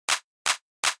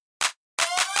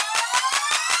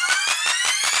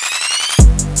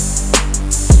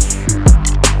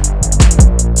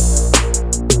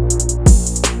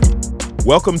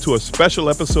Welcome to a special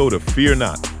episode of Fear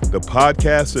Not, the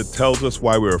podcast that tells us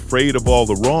why we're afraid of all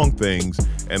the wrong things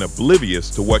and oblivious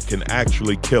to what can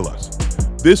actually kill us.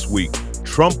 This week,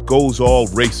 Trump goes all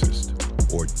racist.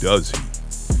 Or does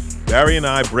he? Barry and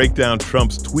I break down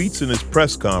Trump's tweets in his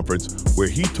press conference where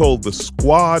he told the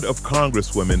squad of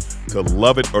congresswomen to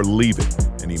love it or leave it,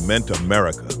 and he meant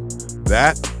America.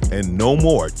 That and no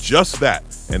more, just that,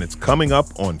 and it's coming up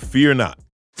on Fear Not.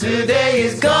 Today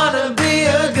is gonna be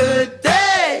a good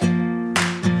day.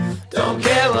 Don't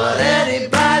care what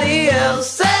anybody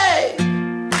else say.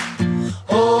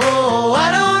 Oh,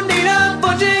 I don't need a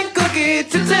fortune cookie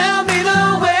to tell me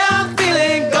the way I'm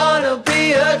feeling. Gonna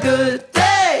be a good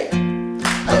day.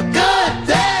 A good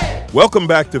day. Welcome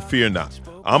back to Fear Not.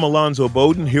 I'm Alonzo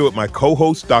Bowden, here with my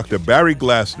co-host, Dr. Barry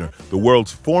Glassner, the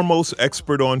world's foremost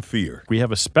expert on fear. We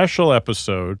have a special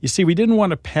episode. You see, we didn't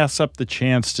want to pass up the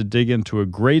chance to dig into a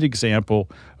great example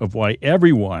of why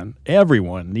everyone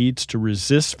needs to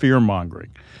resist fear-mongering.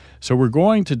 So we're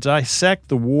going to dissect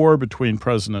the war between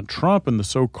President Trump and the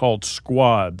so-called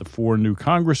squad, the 4 new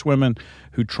congresswomen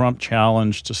who Trump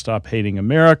challenged to stop hating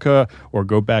America or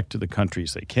go back to the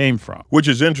countries they came from. Which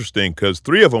is interesting because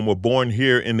 3 of them were born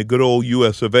here in the good old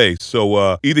US of A.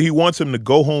 So either he wants them to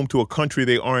go home to a country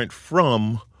they aren't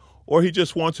from, or he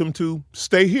just wants them to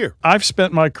stay here. I've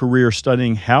spent my career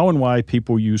studying how and why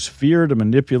people use fear to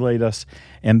manipulate us.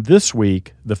 And this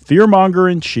week, the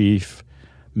fearmonger-in-chief,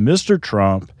 Mr.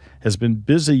 Trump, has been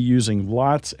busy using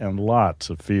lots and lots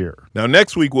of fear. Now,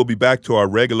 next week, we'll be back to our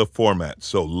regular format.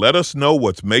 So let us know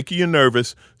what's making you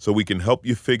nervous so we can help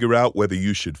you figure out whether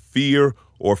you should fear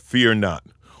or fear not.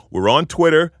 We're on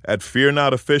Twitter at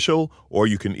FearNotOfficial, or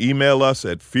you can email us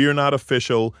at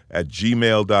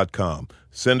fearnotofficial@gmail.com.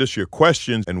 Send us your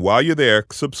questions, and while you're there,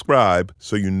 subscribe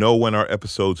so you know when our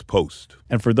episodes post.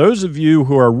 And for those of you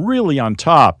who are really on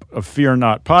top of Fear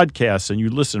Not podcasts and you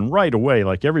listen right away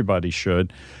like everybody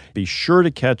should, be sure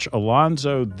to catch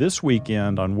Alonzo this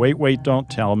weekend on Wait, Wait, Don't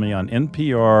Tell Me on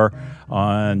NPR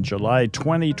on July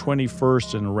 20,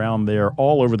 21st, and around there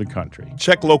all over the country.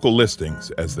 Check local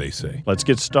listings, as they say. Let's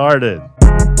get started.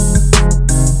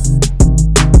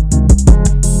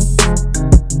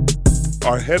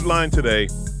 Our headline today,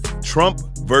 Trump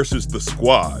versus the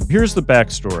squad. Here's the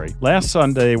backstory. Last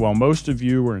Sunday, while most of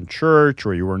you were in church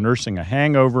or you were nursing a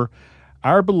hangover,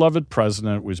 our beloved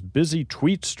president was busy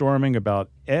tweet storming about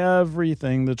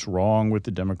everything that's wrong with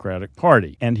the Democratic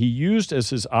Party. And he used as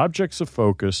his objects of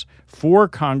focus 4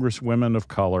 congresswomen of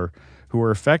color who are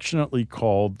affectionately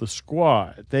called the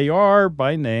squad. They are,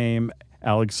 by name,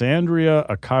 Alexandria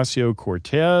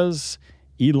Ocasio-Cortez,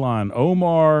 Ilhan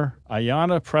Omar,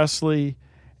 Ayanna Pressley,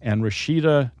 and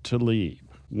Rashida Tlaib.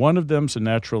 One of them's a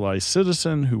naturalized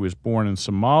citizen who was born in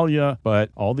Somalia, but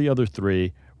all the other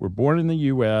 3 were born in the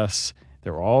U.S.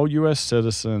 They're all U.S.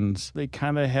 citizens. They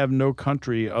kind of have no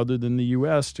country other than the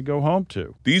U.S. to go home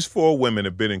to. These 4 women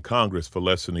have been in Congress for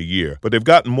less than a year, but they've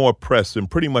gotten more press than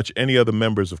pretty much any other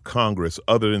members of Congress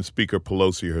other than Speaker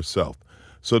Pelosi herself.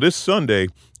 So this Sunday,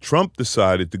 Trump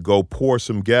decided to go pour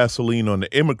some gasoline on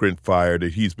the immigrant fire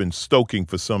that he's been stoking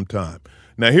for some time.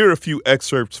 Now, here are a few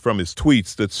excerpts from his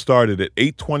tweets that started at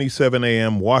 8:27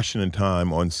 a.m. Washington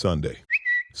time on Sunday.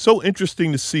 So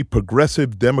interesting to see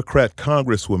progressive Democrat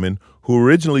congresswomen who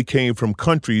originally came from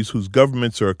countries whose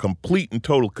governments are a complete and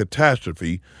total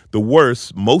catastrophe, the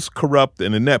worst, most corrupt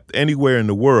and inept anywhere in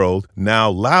the world, now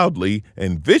loudly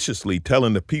and viciously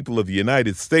telling the people of the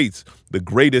United States, the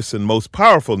greatest and most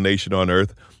powerful nation on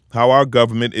earth, how our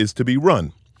government is to be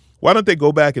run. Why don't they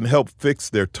go back and help fix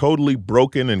their totally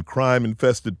broken and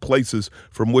crime-infested places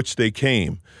from which they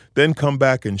came? Then come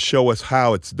back and show us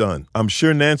how it's done. I'm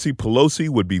sure Nancy Pelosi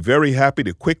would be very happy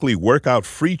to quickly work out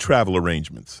free travel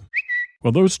arrangements.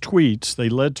 Well, those tweets, they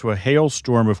led to a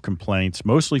hailstorm of complaints,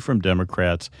 mostly from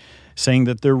Democrats, saying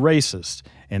that they're racist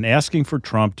and asking for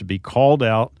Trump to be called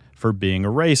out for being a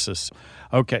racist.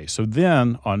 Okay, so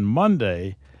then on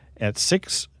Monday at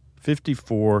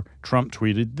 6:54, Trump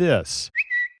tweeted this.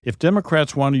 If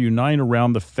Democrats want to unite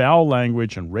around the foul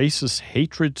language and racist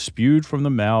hatred spewed from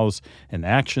the mouths and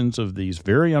actions of these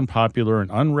very unpopular and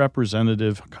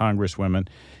unrepresentative congresswomen,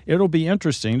 it'll be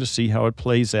interesting to see how it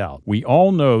plays out. We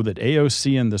all know that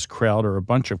AOC and this crowd are a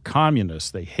bunch of communists.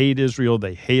 They hate Israel,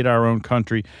 they hate our own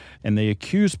country, and they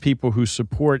accuse people who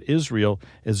support Israel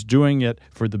as doing it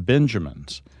for the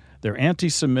Benjamins. They're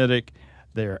anti-Semitic.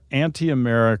 They're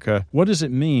anti-America. What does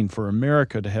it mean for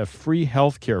America to have free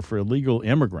health care for illegal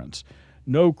immigrants?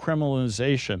 No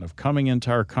criminalization of coming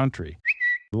into our country.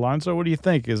 Alonzo, what do you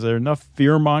think? Is there enough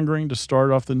fear-mongering to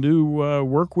start off the new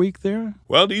work week there?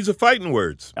 Well, these are fighting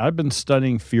words. I've been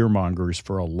studying fear-mongers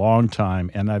for a long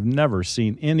time, and I've never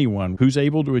seen anyone who's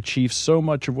able to achieve so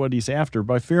much of what he's after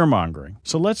by fear-mongering.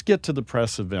 So let's get to the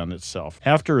press event itself.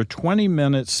 After a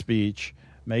 20-minute speech,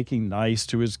 making nice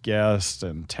to his guests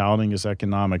and touting his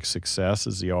economic success,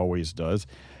 as he always does,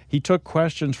 he took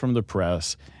questions from the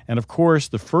press. And, of course,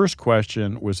 the first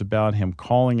question was about him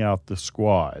calling out the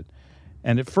squad.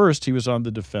 And at first, he was on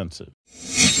the defensive.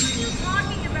 What are you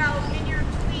talking about in your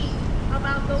tweet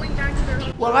about going back to their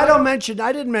home? Well, I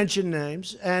didn't mention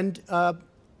names, and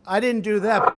I didn't do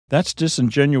that. That's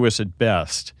disingenuous at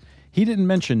best. He didn't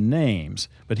mention names,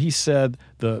 but he said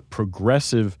the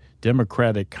progressive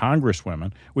Democratic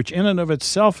congresswomen, which in and of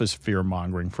itself is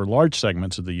fear-mongering for large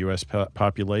segments of the U.S.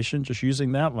 population, just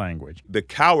using that language. The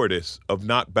cowardice of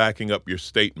not backing up your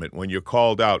statement when you're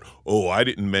called out, oh, I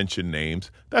didn't mention names,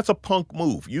 that's a punk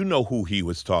move. You know who he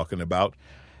was talking about.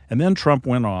 And then Trump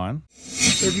went on.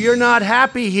 If you're not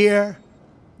happy here,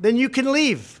 then you can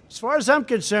leave. As far as I'm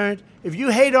concerned, if you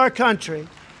hate our country,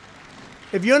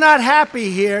 if you're not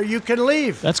happy here, you can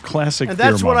leave. That's classic And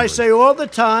that's what I fear-mongering. say all the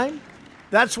time.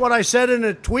 That's what I said in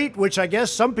a tweet, which I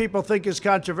guess some people think is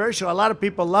controversial. A lot of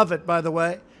people love it, by the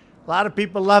way. A lot of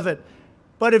people love it.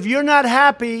 But if you're not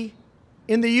happy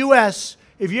in the U.S.,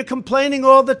 if you're complaining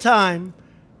all the time,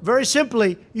 very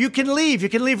simply, you can leave. You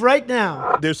can leave right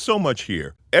now. There's so much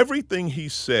here. Everything he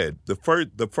said,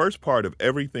 the first part of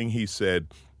everything he said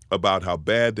about how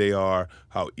bad they are,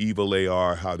 how evil they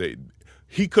are,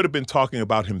 he could have been talking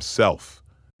about himself.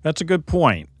 That's a good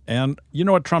point. And you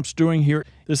know what Trump's doing here?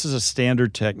 This is a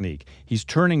standard technique. He's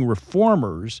turning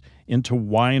reformers into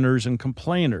whiners and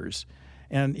complainers.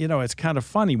 And, you know, it's kind of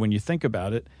funny when you think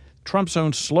about it. Trump's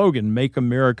own slogan, Make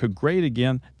America Great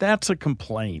Again, that's a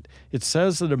complaint. It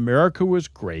says that America was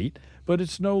great, but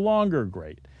it's no longer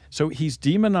great. So he's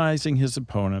demonizing his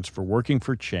opponents for working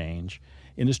for change.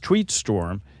 In his tweet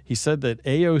storm, he said that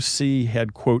AOC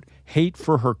had, quote, hate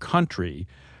for her country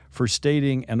for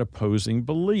stating an opposing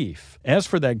belief. As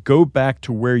for that go back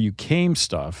to where you came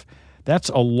stuff, that's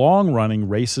a long-running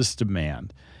racist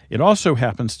demand. It also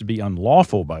happens to be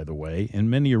unlawful, by the way, in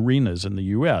many arenas in the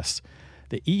U.S.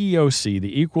 The EEOC,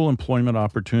 the Equal Employment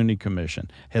Opportunity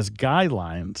Commission, has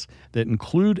guidelines that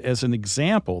include as an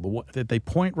example that they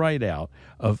point right out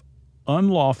of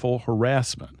unlawful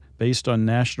harassment based on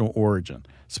national origin.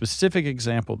 Specific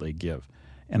example they give,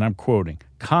 and I'm quoting,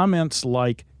 comments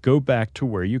like, go back to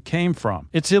where you came from.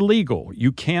 It's illegal.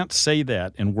 You can't say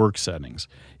that in work settings.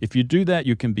 If you do that,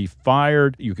 you can be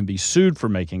fired. You can be sued for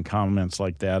making comments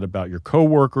like that about your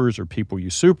coworkers or people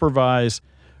you supervise.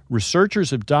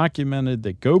 Researchers have documented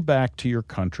that go back to your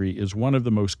country is one of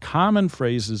the most common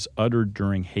phrases uttered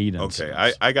during hate incidents.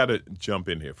 Okay, I got to jump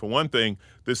in here. For one thing,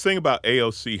 this thing about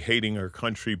AOC hating her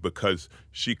country because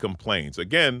she complains.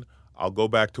 Again, I'll go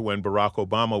back to when Barack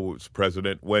Obama was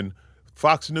president, when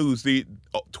Fox News, the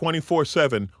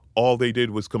 24/7, all they did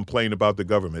was complain about the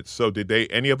government. So did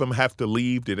any of them have to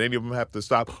leave? Did any of them have to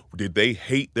stop? Did they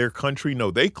hate their country?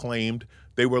 No, they claimed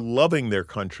they were loving their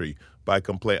country by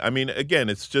complaining. I mean, again,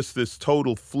 it's just this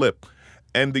total flip.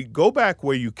 And the go back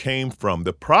where you came from,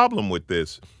 the problem with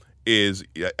this is,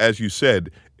 as you said,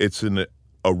 it's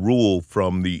a rule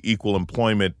from the Equal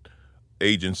Employment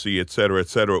Agency, et cetera,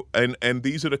 and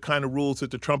these are the kind of rules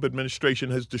that the Trump administration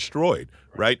has destroyed,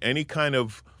 right? Any kind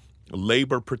of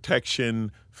labor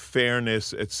protection,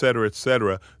 fairness, et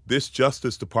cetera, this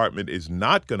Justice Department is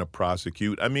not going to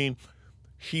prosecute. I mean,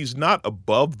 he's not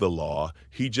above the law.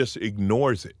 He just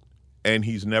ignores it, and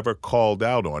he's never called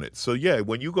out on it. So, yeah,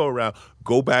 when you go around,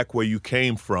 go back where you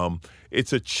came from,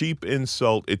 it's a cheap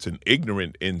insult. It's an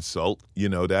ignorant insult. You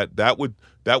know, that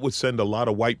would send a lot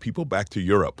of white people back to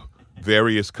Europe.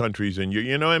 Various countries, and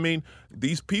you know what I mean?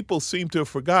 These people seem to have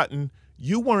forgotten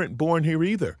you weren't born here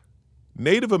either.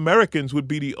 Native Americans would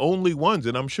be the only ones,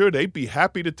 and I'm sure they'd be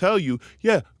happy to tell you,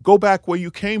 yeah, go back where you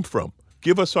came from.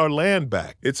 Give us our land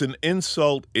back. It's an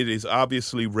insult. It is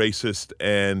obviously racist,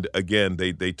 and again,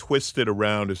 they twist it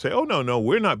around and say, oh, no,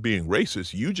 we're not being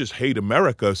racist. You just hate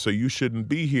America, so you shouldn't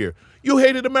be here. You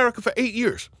hated America for 8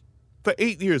 years. For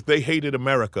 8 years, they hated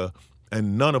America,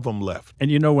 and none of them left.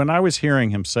 And, you know, when I was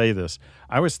hearing him say this,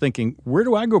 I was thinking, where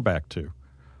do I go back to?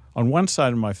 On one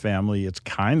side of my family, it's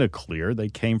kind of clear. They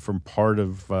came from part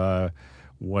of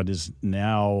what is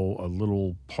now a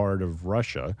little part of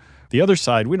Russia. The other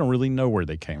side, we don't really know where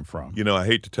they came from. You know, I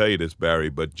hate to tell you this, Barry,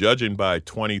 but judging by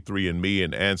 23andMe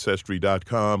and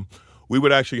Ancestry.com, we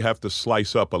would actually have to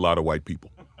slice up a lot of white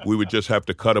people. We would just have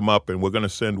to cut them up, and we're going to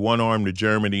send one arm to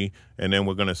Germany, and then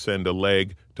we're going to send a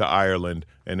leg to Ireland,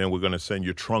 and then we're going to send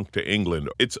your trunk to England.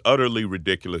 It's utterly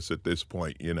ridiculous at this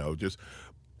point, just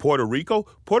Puerto Rico.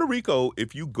 Puerto Rico,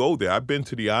 if you go there, I've been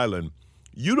to the island,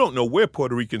 you don't know where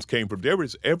Puerto Ricans came from. There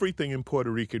is everything in Puerto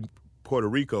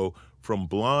Rico, from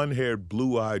blonde-haired,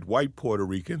 blue-eyed white Puerto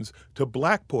Ricans to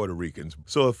black Puerto Ricans.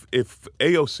 So if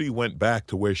AOC went back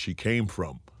to where she came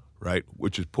from, right,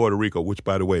 which is Puerto Rico, which,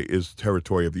 by the way, is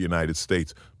territory of the United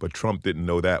States, but Trump didn't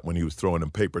know that when he was throwing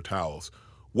them paper towels.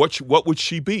 What would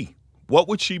she be? What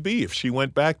would she be if she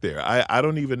went back there? I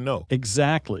don't even know.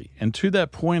 Exactly. And to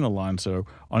that point, Alonzo,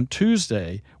 on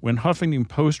Tuesday, when Huffington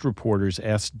Post reporters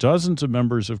asked dozens of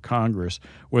members of Congress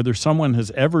whether someone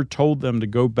has ever told them to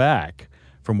go back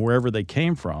from wherever they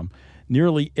came from,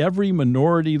 nearly every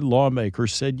minority lawmaker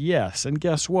said yes. And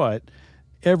guess what?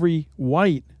 Every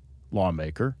white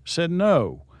lawmaker said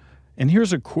no. And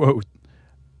here's a quote.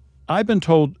 I've been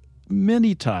told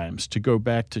many times to go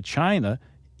back to China,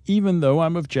 even though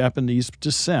I'm of Japanese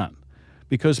descent,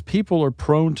 because people are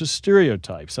prone to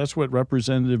stereotypes. That's what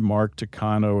Representative Mark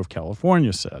Takano of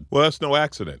California said. Well, that's no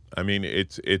accident. I mean,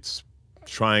 it's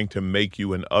trying to make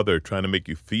you an other, trying to make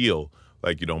you feel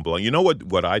like you don't belong. You know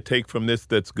what I take from this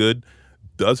that's good?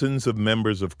 Dozens of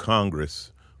members of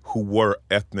Congress who were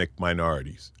ethnic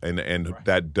minorities, and right.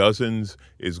 That dozens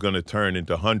is going to turn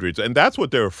into hundreds. And that's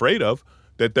what they're afraid of,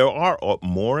 that there are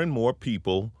more and more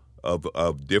people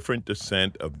of different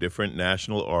descent, of different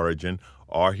national origin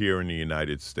are here in the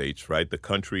United States, right? The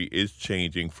country is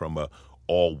changing from a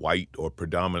all-white or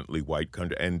predominantly white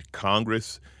country, and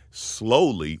Congress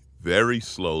slowly, very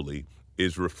slowly,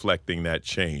 is reflecting that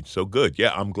change. So good.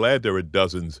 Yeah, I'm glad there are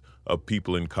dozens of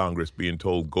people in Congress being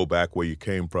told, go back where you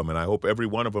came from. And I hope every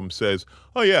one of them says,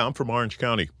 oh, yeah, I'm from Orange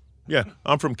County. Yeah,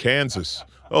 I'm from Kansas.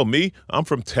 Oh, me? I'm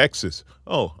from Texas.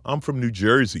 Oh, I'm from New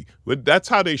Jersey. But that's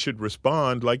how they should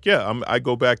respond. Like, yeah, I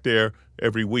go back there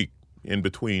every week in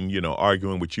between,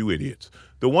 arguing with you idiots.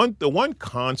 The one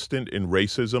constant in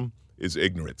racism is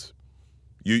ignorance.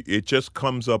 It just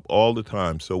comes up all the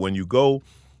time. So when you go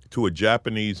to a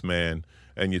Japanese man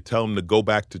and you tell him to go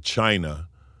back to China,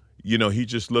 he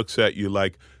just looks at you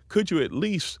like, could you at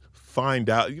least find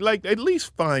out? Like, at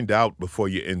least find out before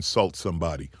you insult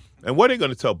somebody. And what are they going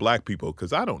to tell black people?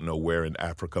 Because I don't know where in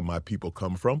Africa my people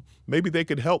come from. Maybe they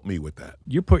could help me with that.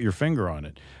 You put your finger on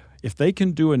it. If they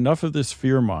can do enough of this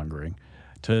fear-mongering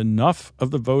to enough of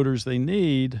the voters they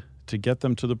need to get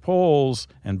them to the polls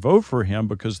and vote for him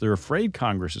because they're afraid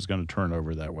Congress is going to turn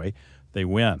over that way, they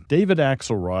win. David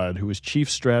Axelrod, who was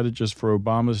chief strategist for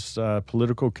Obama's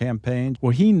political campaign,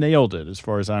 well, he nailed it as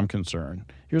far as I'm concerned.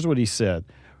 Here's what he said.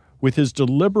 With his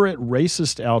deliberate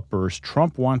racist outburst,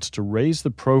 Trump wants to raise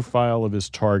the profile of his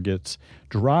targets,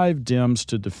 drive Dems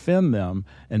to defend them,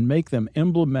 and make them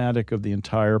emblematic of the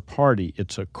entire party.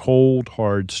 It's a cold,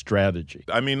 hard strategy.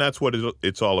 I mean, that's what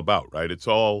it's all about, right? It's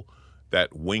all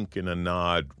that wink and a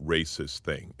nod racist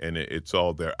thing. And it's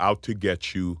all they're out to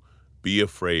get you. Be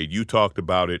afraid. You talked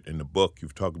about it in the book.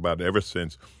 You've talked about it ever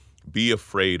since. Be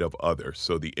afraid of others.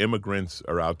 So the immigrants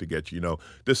are out to get you.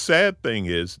 The sad thing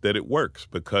is that it works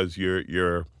because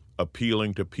you're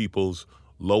appealing to people's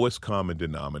lowest common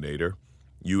denominator.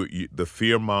 The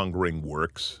fear-mongering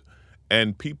works,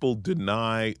 and people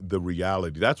deny the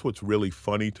reality. That's what's really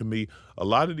funny to me. A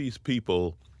lot of these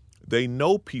people, they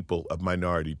know people of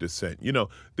minority descent.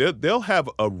 They'll have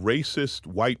a racist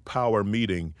white power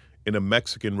meeting in a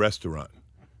Mexican restaurant.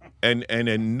 And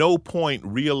at no point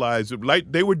realize,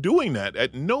 like they were doing that,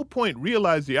 at no point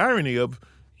realize the irony of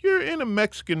you're in a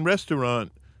Mexican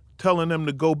restaurant telling them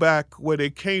to go back where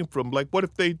they came from. Like, what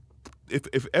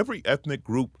if every ethnic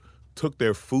group took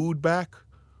their food back,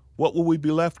 what would we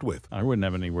be left with? I wouldn't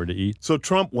have anywhere to eat. So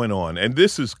Trump went on, and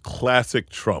this is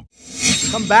classic Trump.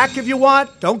 Come back if you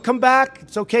want. Don't come back.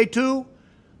 It's okay too.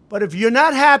 But if you're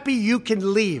not happy, you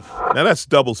can leave. Now that's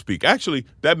doublespeak. Actually,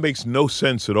 that makes no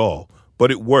sense at all. But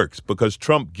it works because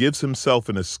Trump gives himself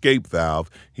an escape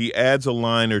valve. He adds a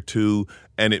line or two,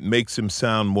 and it makes him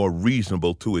sound more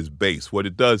reasonable to his base. What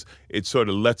it does, it sort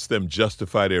of lets them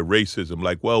justify their racism.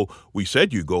 Like, well, we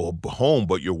said you go home,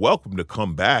 but you're welcome to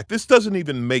come back. This doesn't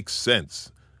even make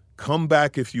sense. Come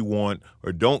back if you want,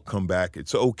 or don't come back.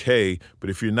 It's okay, but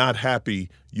if you're not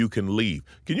happy, you can leave.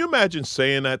 Can you imagine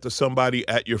saying that to somebody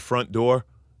at your front door?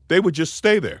 They would just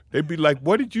stay there. They'd be like,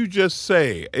 what did you just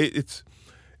say?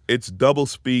 It's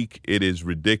doublespeak, it is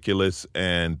ridiculous,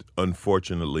 and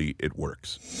unfortunately, it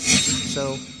works.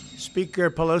 So Speaker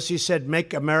Pelosi said,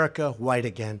 make America white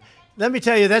again. Let me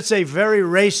tell you, that's a very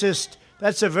racist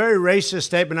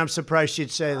statement. I'm surprised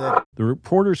she'd say that. The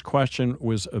reporter's question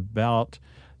was about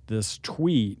this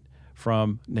tweet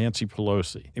from Nancy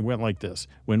Pelosi. It went like this.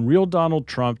 When real Donald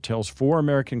Trump tells 4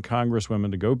 American congresswomen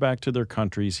to go back to their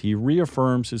countries, he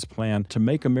reaffirms his plan to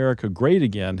make America great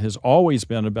again has always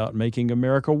been about making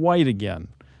America white again.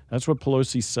 That's what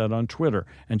Pelosi said on Twitter.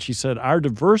 And she said, our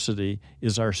diversity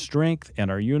is our strength and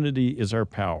our unity is our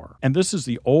power. And this is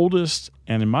the oldest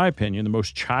and, in my opinion, the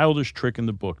most childish trick in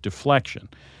the book, deflection.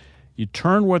 You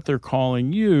turn what they're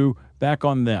calling you back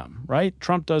on them, right?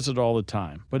 Trump does it all the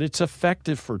time, but it's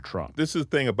effective for Trump. This is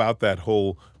the thing about that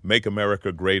whole Make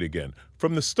America Great Again.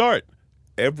 From the start,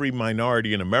 every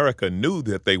minority in America knew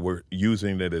that they were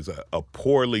using it as a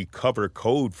poorly covered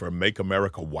code for Make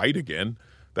America White Again.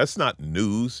 That's not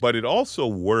news, but it also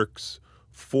works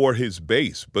for his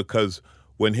base, because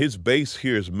when his base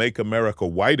hears Make America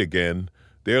White Again,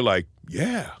 they're like,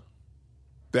 yeah,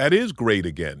 that is great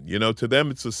again. You know, to them,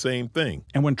 it's the same thing.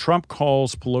 And when Trump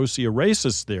calls Pelosi a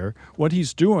racist there, what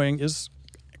he's doing is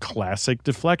classic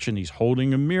deflection. He's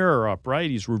holding a mirror up, right?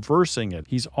 He's reversing it.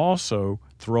 He's also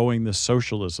throwing this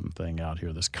socialism thing out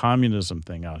here, this communism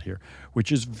thing out here,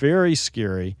 which is very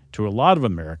scary to a lot of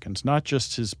Americans, not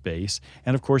just his base.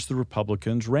 And, of course, the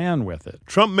Republicans ran with it.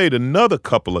 Trump made another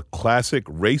couple of classic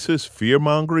racist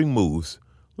fear-mongering moves.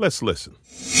 Let's listen.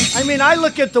 I mean, I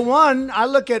look at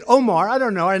Omar. I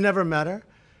don't know. I never met her.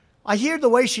 I hear the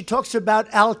way she talks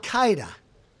about Al-Qaeda.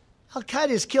 Al-Qaeda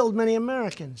has killed many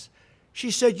Americans.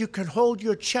 She said, you can hold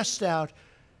your chest out.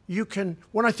 You can,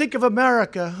 when I think of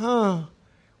America,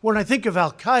 when I think of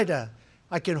Al-Qaeda,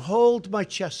 I can hold my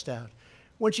chest out.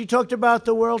 When she talked about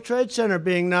the World Trade Center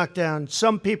being knocked down,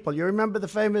 some people, you remember the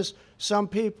famous some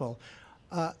people.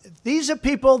 These are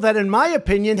people that, in my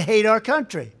opinion, hate our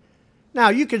country. Now,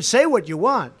 you can say what you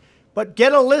want, but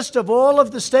get a list of all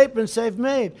of the statements they've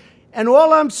made. And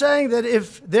all I'm saying that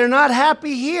if they're not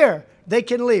happy here, they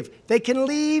can leave. They can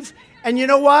leave, and you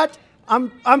know what?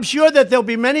 I'm sure that there'll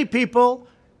be many people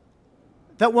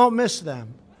that won't miss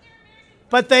them.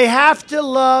 But they have to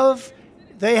love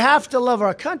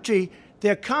our country.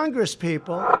 They're Congress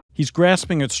people. He's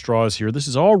grasping at straws here. This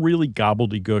is all really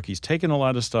gobbledygook. He's taken a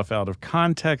lot of stuff out of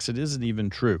context. It isn't even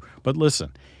true. But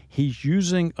listen, he's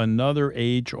using another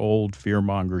age-old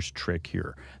fearmonger's trick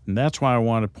here. And that's why I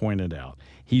want to point it out.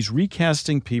 He's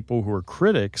recasting people who are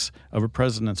critics of a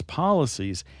president's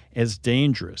policies as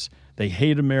dangerous. They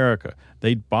hate America.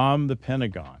 They'd bomb the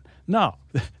Pentagon. No,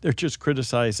 they're just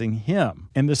criticizing him.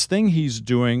 And this thing he's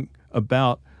doing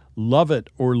about love it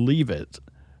or leave it,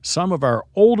 some of our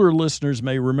older listeners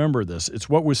may remember this. It's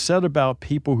what was said about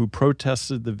people who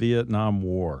protested the Vietnam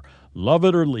War. Love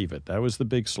it or leave it. That was the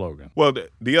big slogan. Well,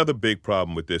 the other big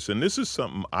problem with this, and this is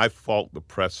something I fault the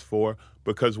press for,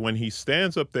 because when he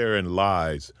stands up there and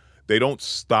lies, they don't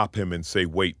stop him and say,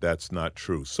 wait, that's not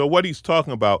true. So what he's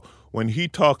talking about when he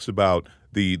talks about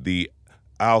the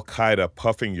Al-Qaeda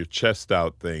puffing your chest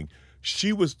out thing,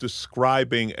 she was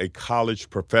describing a college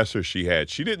professor she had.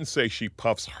 She didn't say she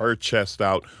puffs her chest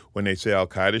out when they say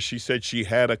Al-Qaeda. She said she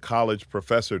had a college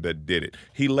professor that did it.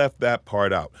 He left that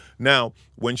part out. Now,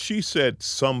 when she said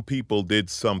some people did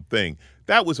something,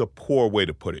 that was a poor way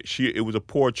to put it. It was a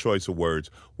poor choice of words.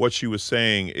 What she was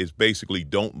saying is basically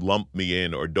don't lump me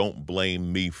in or don't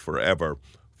blame me forever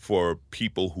for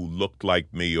people who looked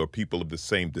like me or people of the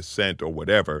same descent or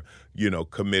whatever,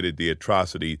 committed the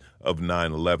atrocity of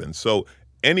 9/11. So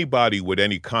anybody with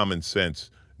any common sense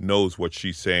knows what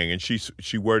she's saying, and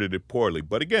she worded it poorly.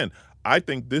 But again, I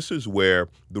think this is where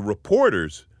the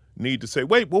reporters need to say,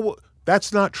 wait, well,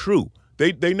 that's not true.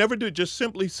 They never did. Just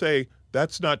simply say,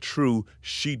 that's not true.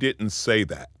 She didn't say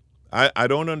that. I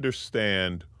don't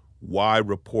understand why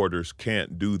reporters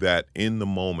can't do that in the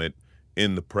moment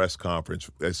in the press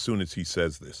conference as soon as he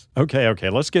says this. Okay.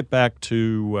 Let's get back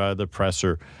to the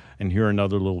presser and hear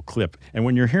another little clip. And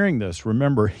when you're hearing this,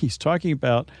 remember, he's talking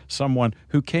about someone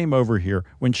who came over here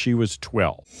when she was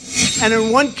 12. And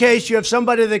in one case, you have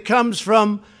somebody that comes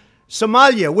from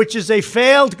Somalia, which is a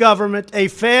failed government, a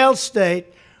failed state,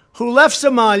 who left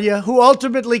Somalia, who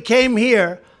ultimately came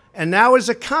here, and now is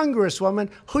a congresswoman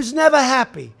who's never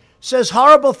happy, says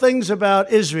horrible things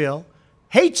about Israel,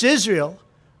 hates Jews.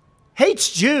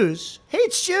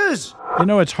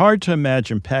 It's hard to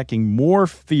imagine packing more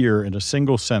fear in a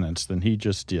single sentence than he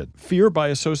just did. Fear by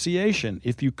association.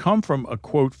 If you come from a,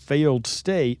 quote, failed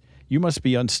state, you must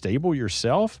be unstable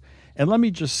yourself. And let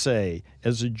me just say,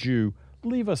 as a Jew,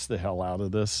 leave us the hell out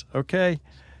of this, okay?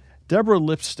 Deborah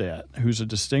Lipstadt, who's a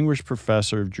distinguished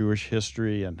professor of Jewish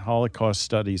history and Holocaust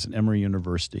studies at Emory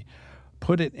University,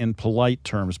 put it in polite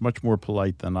terms, much more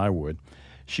polite than I would.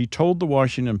 She told the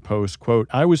Washington Post, quote,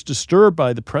 I was disturbed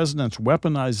by the president's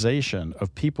weaponization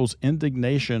of people's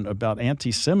indignation about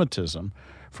anti-Semitism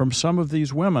from some of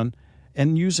these women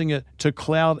and using it to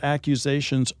cloud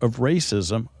accusations of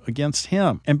racism against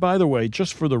him. And by the way,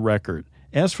 just for the record,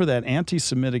 as for that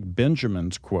anti-Semitic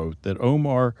Benjamins quote that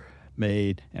Omar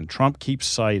made and Trump keeps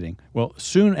citing, well,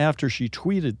 soon after she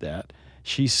tweeted that,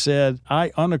 she said,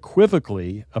 "I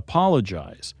unequivocally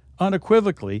apologize."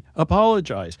 Unequivocally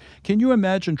apologize. Can you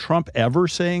imagine Trump ever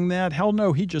saying that? Hell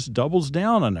no, he just doubles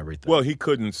down on everything. Well, he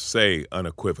couldn't say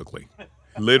unequivocally.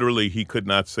 Literally, he could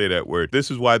not say that word. This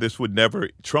is why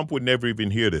Trump would never even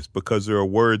hear this, because there are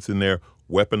words in there,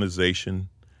 weaponization,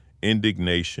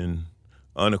 indignation,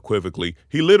 unequivocally.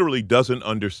 He literally doesn't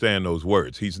understand those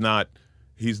words. He's not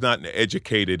an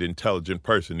educated, intelligent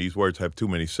person. These words have too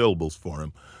many syllables for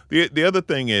him. The other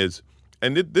thing is,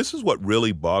 and this is what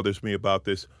really bothers me about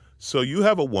this. So you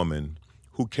have a woman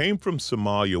who came from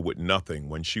Somalia with nothing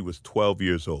when she was 12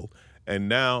 years old, and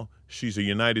now she's a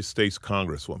United States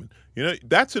Congresswoman. You know,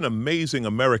 that's an amazing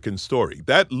American story.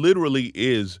 That literally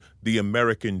is the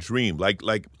American dream.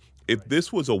 Like if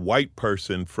this was a white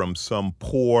person from some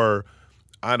poor,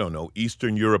 I don't know,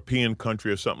 Eastern European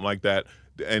country or something like that,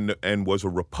 and was a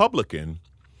Republican,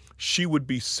 she would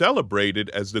be celebrated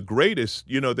as the greatest.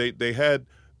 You know, they had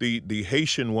the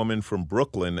Haitian woman from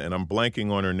Brooklyn, and I'm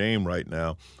blanking on her name right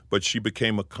now, but she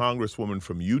became a congresswoman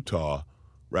from Utah,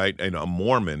 right, and a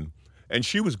Mormon, and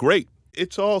she was great.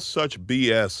 It's all such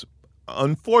BS.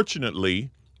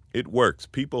 Unfortunately, it works.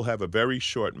 People have a very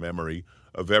short memory,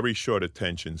 a very short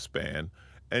attention span,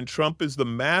 and Trump is the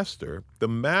master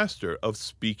of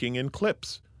speaking in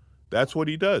clips. That's what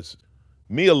he does.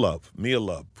 Mia Love.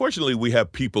 Fortunately, we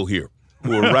have people here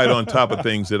who are right on top of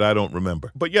things that I don't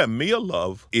remember. But yeah, Mia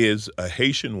Love is a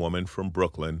Haitian woman from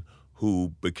Brooklyn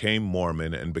who became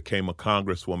Mormon and became a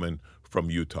congresswoman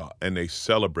from Utah. And they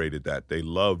celebrated that. They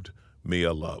loved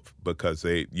Mia Love because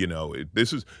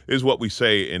this is what we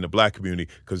say in the black community,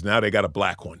 because now they got a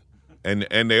black one.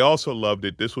 And they also loved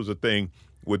it. This was a thing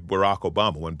with Barack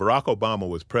Obama. When Barack Obama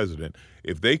was president,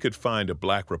 if they could find a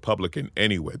black Republican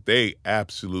anywhere, they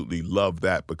absolutely loved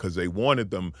that because they wanted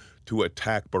them to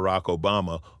attack Barack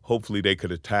Obama. Hopefully they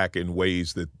could attack in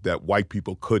ways that white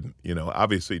people couldn't. You know,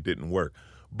 obviously it didn't work.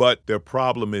 But their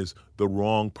problem is the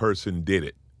wrong person did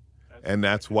it. And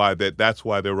that's why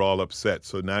they're all upset.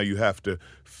 So now you have to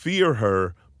fear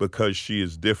her because she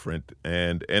is different.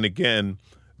 And again,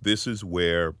 this is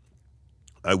where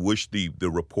I wish the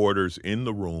reporters in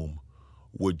the room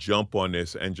would jump on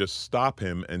this and just stop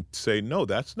him and say, no,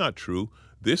 that's not true.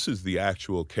 This is the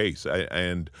actual case.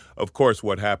 And of course,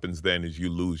 what happens then is you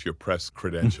lose your press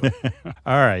credential.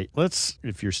 All right.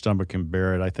 If your stomach can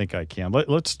bear it, I think I can.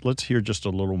 Let's hear just a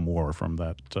little more from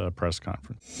that press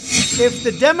conference. If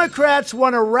the Democrats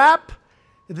want to wrap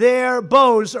their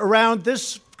bows around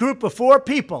this group of 4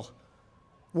 people,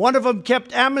 one of them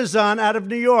kept Amazon out of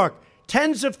New York,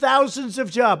 tens of thousands of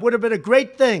jobs, would have been a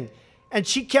great thing. And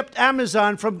she kept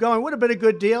Amazon from going, would have been a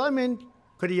good deal. I mean,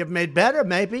 could he have made better?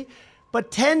 Maybe. But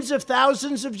tens of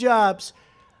thousands of jobs.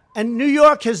 And New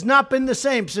York has not been the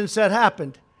same since that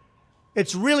happened.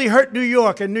 It's really hurt New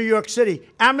York and New York City.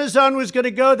 Amazon was going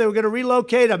to go. They were going to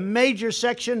relocate a major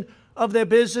section of their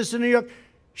business in New York.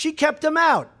 She kept them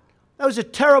out. That was a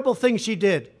terrible thing she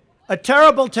did. A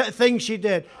terrible thing she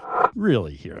did.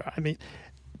 Really here. I mean,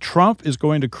 Trump is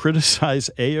going to criticize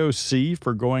AOC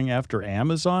for going after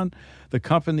Amazon, the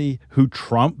company who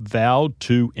Trump vowed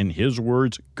to, in his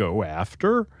words, go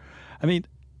after. I mean,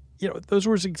 those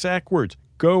were his exact words,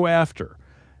 go after.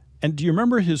 And do you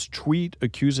remember his tweet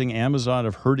accusing Amazon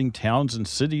of hurting towns and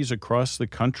cities across the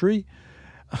country?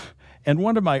 And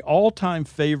one of my all-time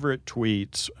favorite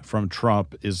tweets from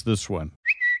Trump is this one.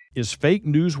 Is fake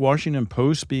news Washington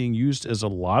Post being used as a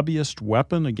lobbyist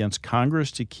weapon against Congress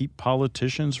to keep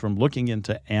politicians from looking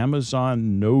into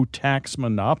Amazon no-tax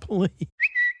monopoly?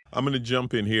 I'm going to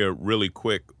jump in here really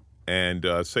quick and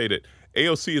say that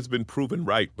AOC has been proven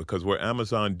right, because where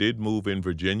Amazon did move in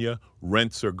Virginia,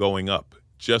 rents are going up,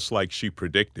 just like she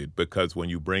predicted, because when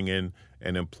you bring in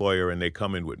an employer and they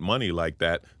come in with money like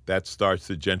that, that starts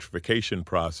the gentrification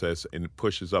process and it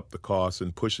pushes up the costs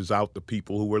and pushes out the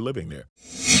people who were living there.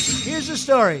 Here's the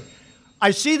story.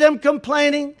 I see them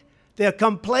complaining. They're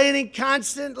complaining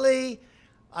constantly.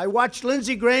 I watched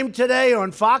Lindsey Graham today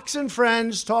on Fox and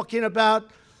Friends talking about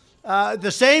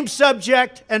the same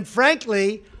subject, and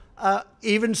frankly,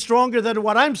 even stronger than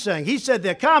what I'm saying. He said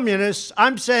they're communists.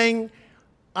 I'm saying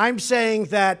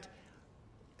that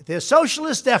they're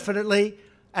socialists, definitely.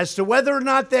 As to whether or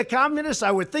not they're communists, I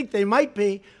would think they might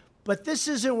be. But this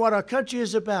isn't what our country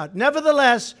is about.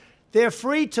 Nevertheless, they're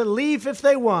free to leave if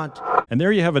they want. And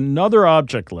there you have another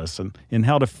object lesson in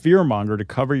how to fearmonger to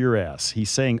cover your ass.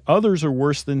 He's saying others are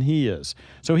worse than he is,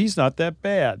 so he's not that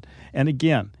bad. And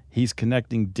again, He's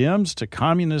connecting Dems to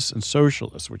communists and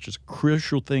socialists, which is a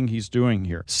crucial thing he's doing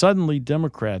here. Suddenly,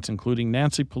 Democrats, including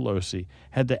Nancy Pelosi,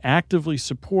 had to actively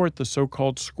support the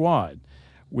so-called squad,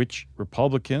 which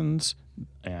Republicans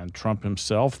and Trump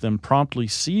himself then promptly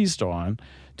seized on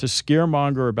to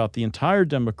scaremonger about the entire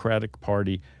Democratic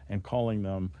Party and calling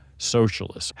them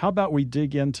socialists. How about we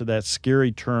dig into that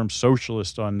scary term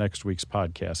socialist on next week's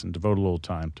podcast and devote a little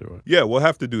time to it? Yeah, we'll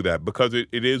have to do that because it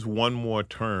is one more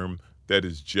term that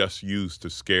is just used to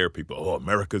scare people. Oh,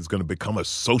 America is going to become a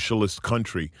socialist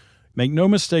country. Make no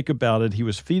mistake about it, he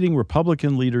was feeding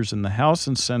Republican leaders in the House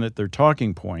and Senate their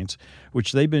talking points,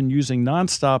 which they've been using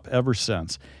nonstop ever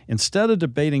since. Instead of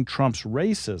debating Trump's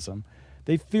racism,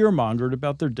 they fearmongered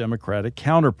about their Democratic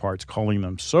counterparts, calling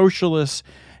them socialists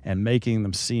and making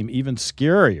them seem even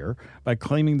scarier by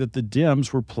claiming that the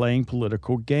Dems were playing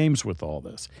political games with all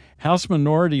this. House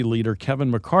Minority Leader Kevin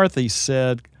McCarthy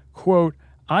said, quote,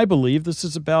 "I believe this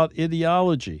is about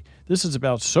ideology. This is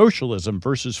about socialism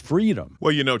versus freedom."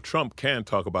 Well, you know, Trump can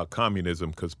talk about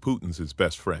communism because Putin's his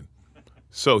best friend.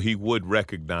 So he would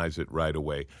recognize it right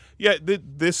away. Yeah,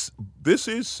 this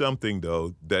is something,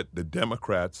 though, that the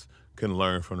Democrats can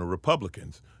learn from the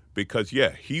Republicans because,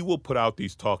 yeah, he will put out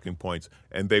these talking points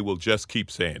and they will just keep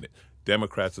saying it.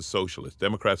 Democrats are socialists.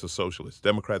 Democrats are socialists.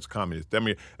 Democrats communists.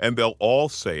 And they'll all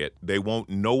say it. They won't.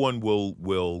 No one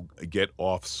will get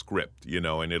off script, you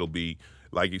know. And it'll be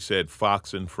like you said,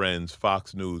 Fox and Friends,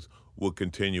 Fox News will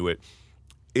continue it.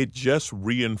 It just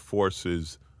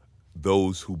reinforces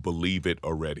those who believe it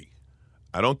already.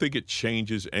 I don't think it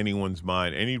changes anyone's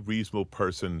mind. Any reasonable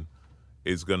person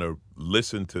is going to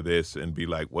listen to this and be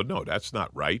like, well, no, that's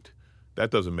not right. That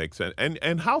doesn't make sense.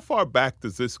 And how far back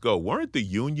does this go? Weren't the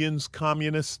unions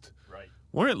communist? Right.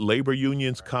 Weren't labor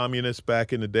unions communist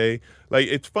back in the day? Like,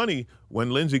 it's funny,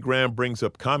 when Lindsey Graham brings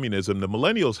up communism, the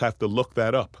millennials have to look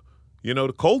that up. You know,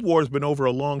 the Cold War has been over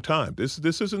a long time. This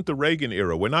isn't the Reagan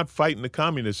era. We're not fighting the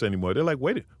communists anymore. They're like,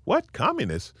 wait, what?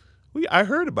 Communists? I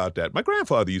heard about that. My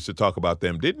grandfather used to talk about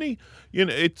them, didn't he? You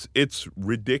know, it's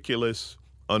ridiculous.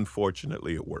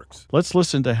 Unfortunately, it works. Let's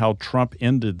listen to how Trump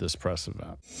ended this press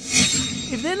event.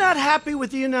 If they're not happy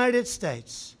with the United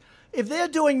States, if they're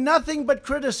doing nothing but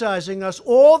criticizing us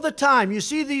all the time, you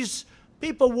see these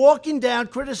people walking down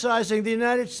criticizing the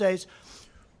United States.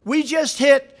 We just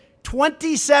hit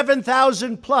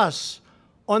 27,000 plus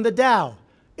on the Dow.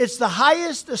 It's the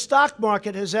highest the stock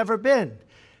market has ever been.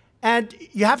 And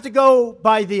you have to go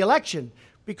by the election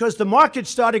because the market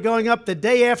started going up the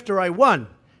day after I won.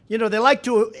 You know, they like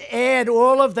to add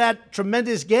all of that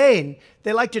tremendous gain.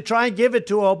 They like to try and give it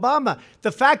to Obama.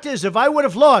 The fact is, if I would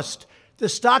have lost, the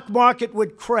stock market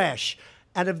would crash.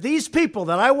 And if these people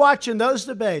that I watch in those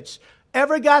debates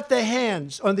ever got their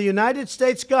hands on the United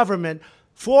States government,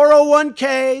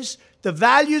 401ks, the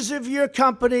values of your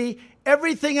company,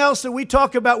 everything else that we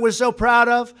talk about we're so proud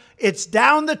of, it's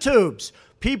down the tubes.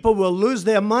 People will lose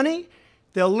their money.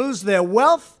 They'll lose their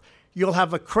wealth. You'll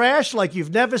have a crash like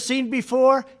you've never seen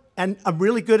before. And I'm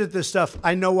really good at this stuff.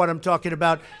 I know what I'm talking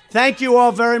about. Thank you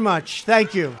all very much.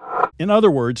 Thank you. In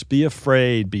other words, be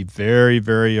afraid. Be very,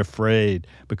 very afraid.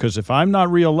 Because if I'm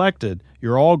not reelected,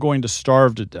 you're all going to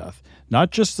starve to death.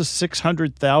 Not just the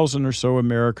 600,000 or so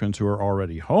Americans who are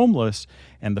already homeless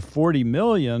and the 40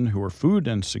 million who are food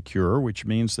insecure, which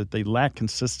means that they lack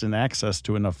consistent access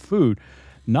to enough food,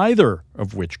 neither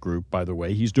of which group, by the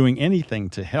way, he's doing anything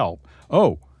to help.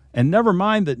 Oh, and never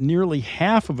mind that nearly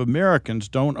half of Americans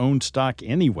don't own stock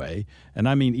anyway, and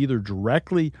I mean either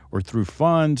directly or through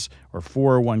funds or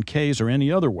 401ks or any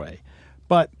other way.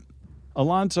 But,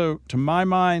 Alonzo, to my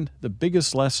mind, the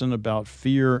biggest lesson about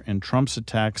fear and Trump's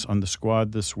attacks on the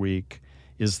squad this week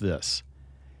is this.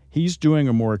 He's doing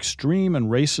a more extreme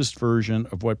and racist version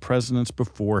of what presidents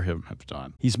before him have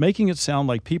done. He's making it sound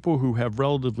like people who have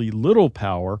relatively little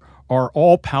power are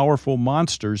all-powerful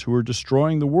monsters who are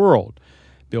destroying the world.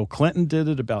 Bill Clinton did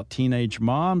it about teenage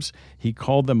moms. He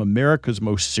called them America's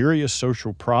most serious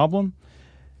social problem.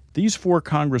 These four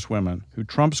congresswomen who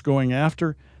Trump's going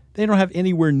after, they don't have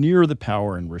anywhere near the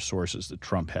power and resources that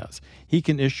Trump has. He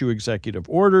can issue executive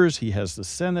orders. He has the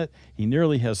Senate. He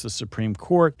nearly has the Supreme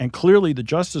Court. And clearly the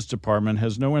Justice Department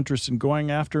has no interest in going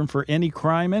after him for any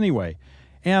crime anyway.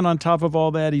 And on top of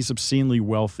all that, he's obscenely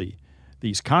wealthy.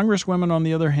 These congresswomen, on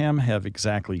the other hand, have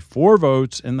exactly 4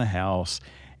 votes in the House,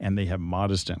 and they have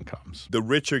modest incomes. The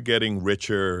rich are getting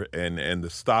richer, and the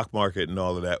stock market and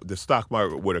all of that. The stock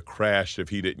market would have crashed if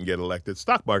he didn't get elected. The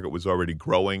stock market was already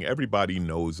growing. Everybody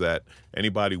knows that.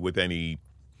 Anybody with any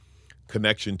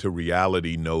connection to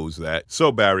reality knows that.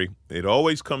 So, Barry, it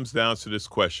always comes down to this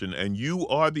question, and you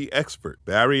are the expert.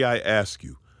 Barry, I ask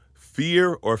you,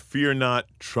 Fear or fear not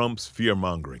Trump's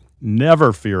fear-mongering.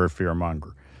 Never fear a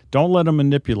fearmonger. Don't let them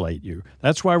manipulate you.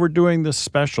 That's why we're doing this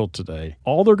special today.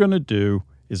 All they're going to do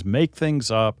is make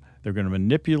things up. They're going to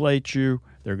manipulate you.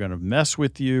 They're going to mess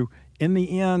with you. In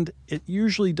the end, it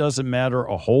usually doesn't matter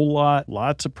a whole lot.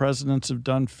 Lots of presidents have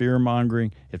done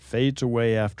fear-mongering. It fades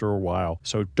away after a while.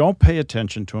 So don't pay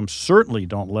attention to them. Certainly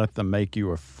don't let them make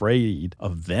you afraid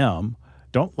of them.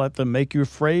 Don't let them make you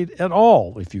afraid at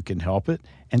all if you can help it.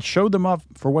 And show them up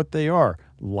for what they are,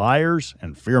 liars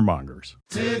and fearmongers.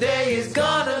 Today is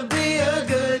gonna be a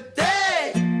good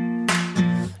day.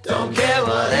 Don't care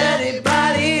what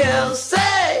anybody else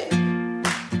say.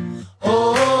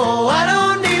 Oh, I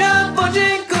don't need a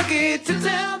fortune cookie to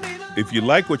tell me. If you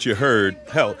like what you heard,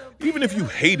 hell, even if you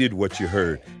hated what you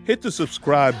heard, hit the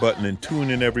subscribe button and tune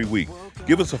in every week.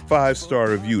 Give us a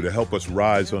 5-star review to help us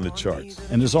rise on the charts.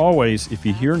 And as always, if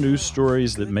you hear news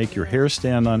stories that make your hair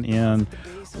stand on end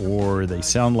or they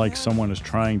sound like someone is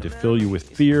trying to fill you with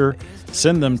fear,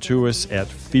 send them to us at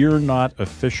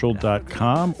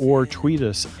fearnotofficial.com or tweet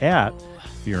us at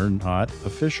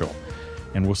fearnotofficial.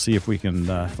 And we'll see if we can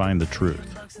find the truth.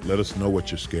 Let us know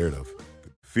what you're scared of.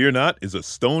 Fear Not is a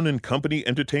Stone and Company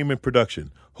entertainment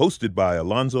production, hosted by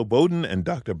Alonzo Bowden and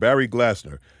Dr. Barry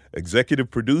Glassner, executive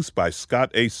produced by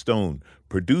Scott A. Stone,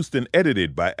 produced and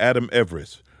edited by Adam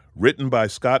Everest, written by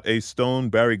Scott A. Stone,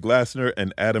 Barry Glassner,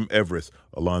 and Adam Everest.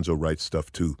 Alonzo writes stuff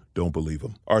too, don't believe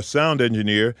him. Our sound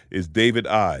engineer is David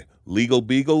I. Legal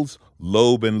Beagles,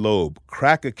 Loeb and Loeb.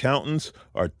 Crack accountants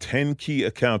are 10 Key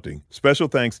Accounting. Special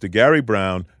thanks to Gary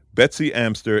Brown, Betsy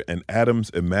Amster, and Adam's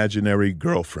imaginary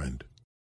girlfriend.